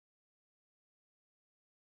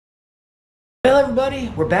Well,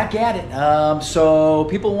 everybody, we're back at it. So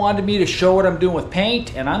people wanted me to show what I'm doing with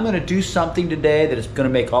paint, and I'm going to do something today that is going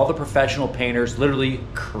to make all the professional painters literally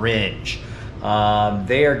cringe.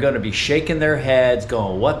 They are going to be shaking their heads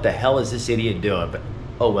going, what the hell is this idiot doing? But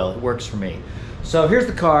oh well, it works for me. So here's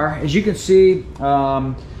the car. As you can see,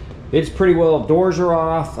 it's pretty well, doors are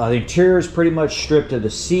off. The interior is pretty much stripped of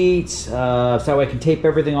the seats, so that way I can tape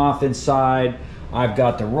everything off inside. I've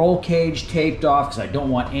got the roll cage taped off because I don't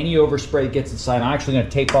want any overspray that gets inside. I'm actually going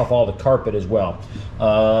to tape off all the carpet as well.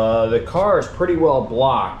 The car is pretty well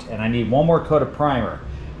blocked, and I need one more coat of primer.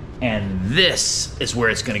 And this is where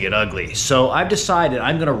it's going to get ugly. So I've decided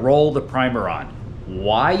I'm going to roll the primer on.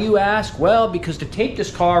 Why, you ask? Well, because to tape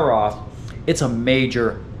this car off, it's a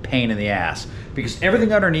major pain in the ass because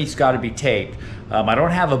everything underneath's got to be taped. I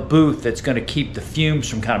don't have a booth that's going to keep the fumes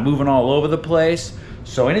from kind of moving all over the place.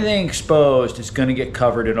 So anything exposed is going to get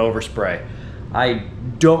covered in overspray. I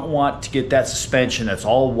don't want to get that suspension that's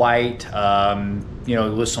all white, you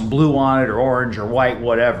know, with some blue on it or orange or white,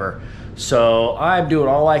 whatever. So I'm doing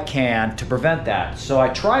all I can to prevent that. So I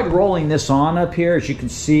tried rolling this on up here. As you can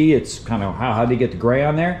see, it's kind of how they get the gray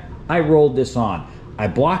on there. I rolled this on. I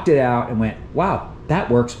blocked it out and went, wow, that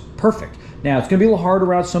works perfect. Now it's going to be a little hard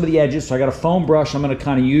around some of the edges, so I got a foam brush I'm going to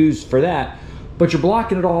kind of use for that. But you're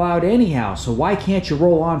blocking it all out anyhow, so why can't you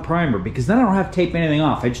roll on primer? Because then I don't have to tape anything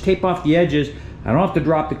off. I just tape off the edges. I don't have to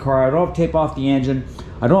drop the car. I don't have to tape off the engine.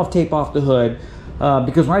 I don't have to tape off the hood.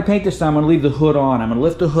 Because when I paint this time, I'm going to leave the hood on. I'm going to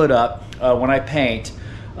lift the hood up when I paint.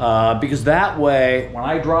 Because that way, when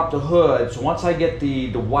I drop the hood, so once I get the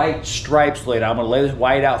white stripes laid out, I'm going to lay the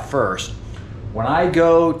white out first. When I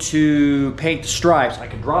go to paint the stripes, I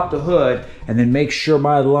can drop the hood and then make sure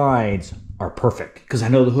my lines are perfect because I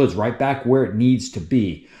know the hood's right back where it needs to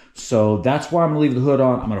be. So that's why I'm gonna leave the hood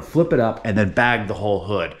on. I'm gonna flip it up and then bag the whole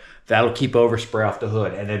hood. That'll keep overspray off the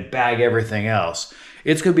hood and then bag everything else.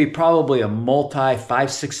 It's gonna be probably a multi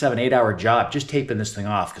 5, 6, 7, 8 hour job just taping this thing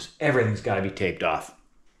off because everything's gotta be taped off.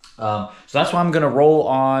 So that's why I'm gonna roll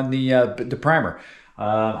on the primer.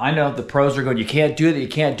 I know the pros are going, you can't do that, you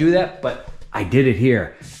can't do that, but I did it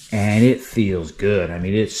here and it feels good. I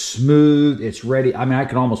mean, it's smooth, it's ready. I mean, I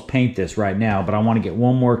could almost paint this right now, but I want to get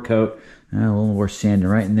one more coat. A little more sanding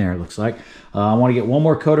right in there, it looks like. I want to get one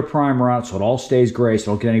more coat of primer on so it all stays gray,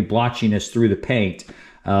 so I don't get any blotchiness through the paint.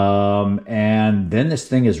 And then this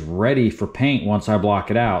thing is ready for paint once I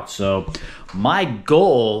block it out. So my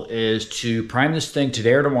goal is to prime this thing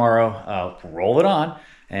today or tomorrow, roll it on,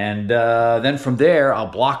 and then from there, I'll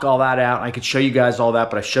block all that out. I could show you guys all that,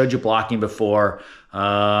 but I showed you blocking before.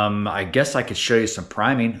 I guess I could show you some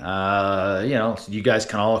priming. You know, so you guys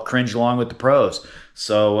can all cringe along with the pros.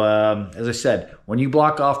 So as I said, when you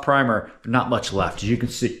block off primer, not much left. As you can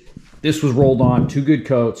see, this was rolled on 2 good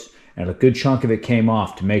coats, and a good chunk of it came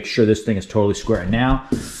off to make sure this thing is totally square. And now,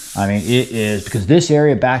 I mean, it is, because this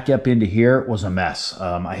area back up into here was a mess.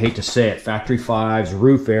 I hate to say it, Factory 5's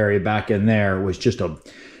roof area back in there was just a,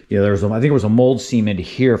 you know, there was a, I think it was a mold seam into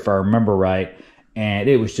here if I remember right, and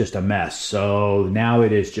it was just a mess. So now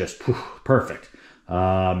it is just perfect. You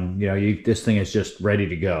know, this thing is just ready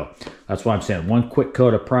to go. That's why I'm saying one quick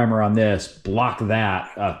coat of primer on this, block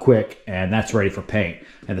that quick, and that's ready for paint.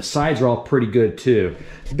 And the sides are all pretty good too.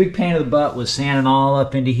 The big pain in the butt was sanding all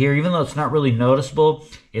up into here. Even though it's not really noticeable,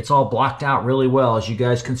 it's all blocked out really well, as you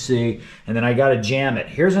guys can see. And then I got to jam it.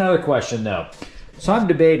 Here's another question though. So I'm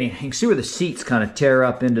debating, you can see where the seats kind of tear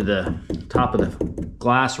up into the top of the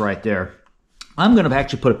glass right there. I'm going to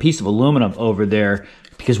actually put a piece of aluminum over there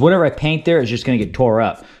because whatever I paint there is just going to get tore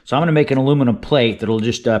up. So I'm going to make an aluminum plate that'll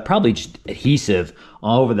just probably just adhesive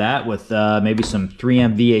all over that with maybe some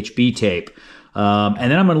 3M VHB tape.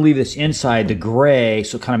 And then I'm going to leave this inside the gray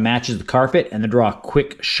so it kind of matches the carpet, and then draw a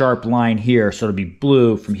quick sharp line here so it'll be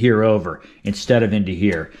blue from here over instead of into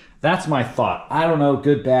here. That's my thought. I don't know,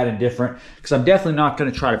 good, bad, and different, because I'm definitely not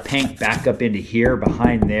going to try to paint back up into here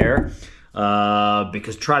behind there,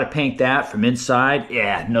 because try to paint that from inside,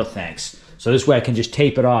 yeah, no thanks. So this way I can just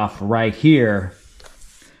tape it off right here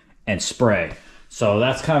and spray. So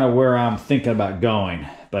that's kind of where I'm thinking about going.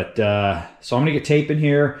 But so I'm going to get tape in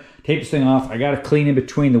here, tape this thing off. I got to clean in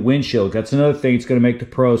between the windshield. That's another thing that's going to make the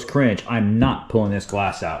pros cringe. I'm not pulling this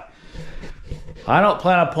glass out. I don't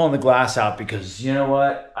plan on pulling the glass out because, you know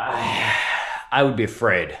what, I would be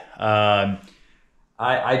afraid. I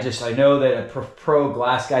know that a pro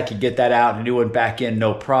glass guy could get that out and a new one back in,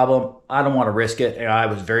 no problem. I don't want to risk it. You know, I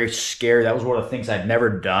was very scared. That was one of the things I'd never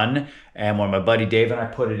done. And when my buddy Dave and I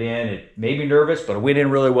put it in, it made me nervous, but it went in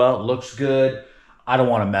really well. It looks good. I don't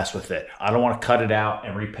want to mess with it. I don't want to cut it out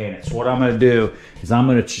and repaint it. So what I'm going to do is I'm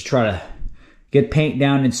going to just try to get paint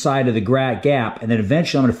down inside of the gap, and then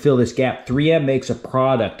eventually I'm going to fill this gap. 3M makes a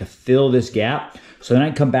product to fill this gap. So then I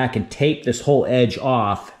can come back and tape this whole edge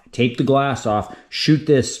off, tape the glass off, shoot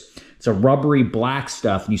this. It's a rubbery black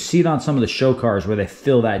stuff. And you see it on some of the show cars where they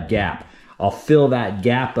fill that gap. I'll fill that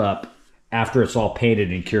gap up after it's all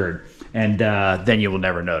painted and cured. And then you will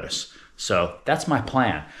never notice. So that's my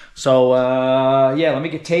plan. So yeah, let me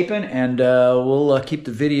get taping and we'll keep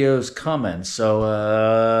the videos coming.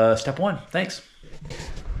 So step one, thanks.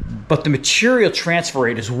 But the material transfer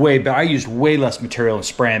rate is way better. I used way less material in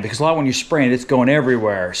spraying because a lot when you're spraying, it's going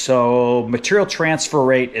everywhere. So material transfer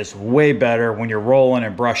rate is way better when you're rolling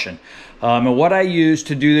and brushing. And what I use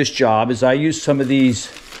to do this job is I use some of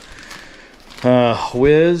these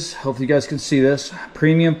Wiz, hopefully you guys can see this,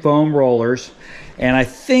 premium foam rollers. And I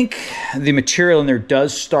think the material in there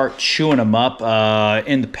does start chewing them up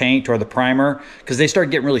in the paint or the primer because they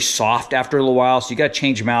start getting really soft after a little while. So you got to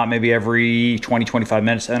change them out maybe every 20-25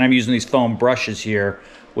 minutes. And I'm using these foam brushes here,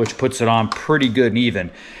 which puts it on pretty good and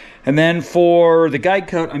even. And then for the guide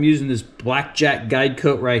coat, I'm using this Blackjack guide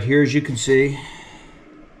coat right here, as you can see.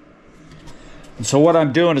 And so what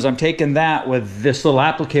I'm doing is I'm taking that with this little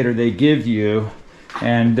applicator they give you,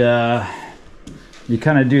 and you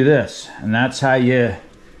kind of do this, and that's how you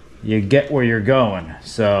get where you're going.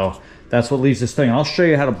 So that's what leaves this thing. I'll show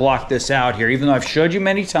you how to block this out here. Even though I've showed you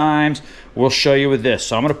many times, we'll show you with this.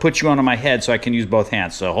 So I'm going to put you onto my head so I can use both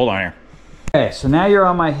hands. So hold on here. Okay, so now you're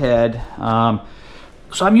on my head.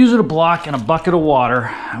 So I'm using a block and a bucket of water.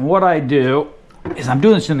 And what I do is I'm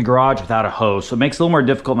doing this in the garage without a hose, so it makes it a little more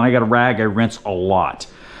difficult. And I got a rag I rinse a lot.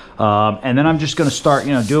 And then I'm just going to start,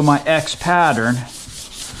 doing my X pattern.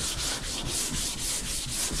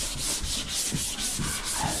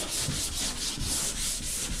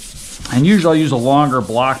 And usually I'll use a longer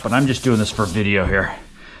block, but I'm just doing this for video here.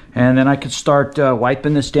 And then I could start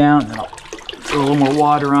wiping this down. And I'll throw a little more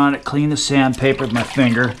water on it, clean the sandpaper with my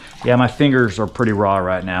finger. Yeah, my fingers are pretty raw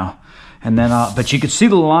right now. And then, but you can see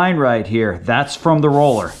the line right here. That's from the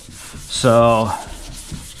roller. So,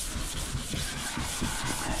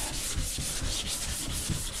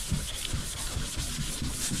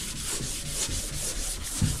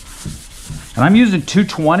 and I'm using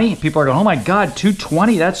 220. People are going, oh my God,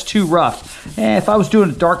 220? That's too rough. If I was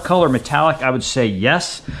doing a dark color metallic, I would say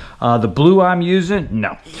yes. The blue I'm using,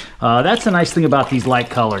 no. That's the nice thing about these light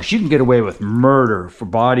colors. You can get away with murder for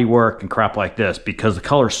body work and crap like this because the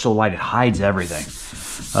color is so light, it hides everything.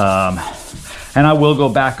 And I will go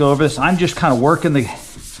back over this. I'm just kind of working the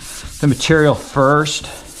material first,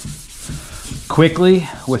 quickly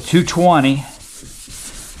with 220.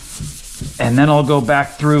 And then I'll go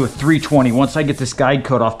back through with 320. Once I get this guide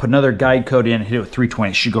coat off, put another guide coat in and hit it with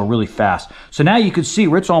 320. It should go really fast. So now you can see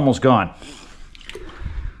where it's almost gone.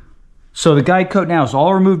 So the guide coat now is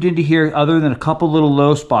all removed into here other than a couple little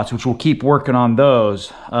low spots, which we'll keep working on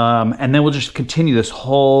those. And then we'll just continue this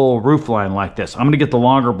whole roof line like this. I'm gonna get the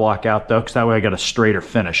longer block out though, because that way I got a straighter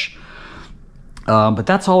finish. But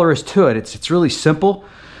that's all there is to it. It's really simple.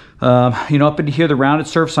 Up into here, the rounded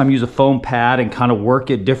surface, I'm using a foam pad and kind of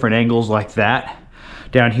work at different angles like that.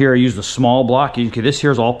 Down here, I use the small block. This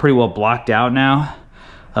here is all pretty well blocked out now.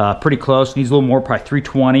 Pretty close, needs a little more, probably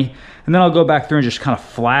 320. And then I'll go back through and just kind of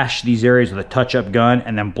flash these areas with a touch-up gun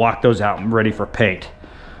and then block those out and ready for paint.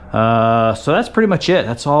 So that's pretty much it.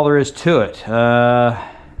 That's all there is to it.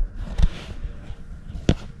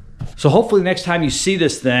 So hopefully next time you see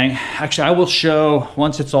this thing, actually I will show,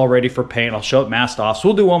 once it's all ready for paint, I'll show it masked off. So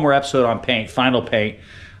we'll do one more episode on paint, final paint.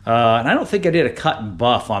 And I don't think I did a cut and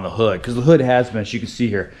buff on the hood, because the hood has been, as you can see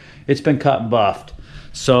here, it's been cut and buffed.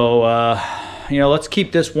 So, let's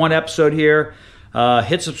keep this one episode here.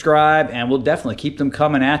 Hit subscribe, and we'll definitely keep them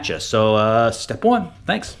coming at you. So step one,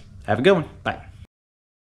 thanks. Have a good one. Bye.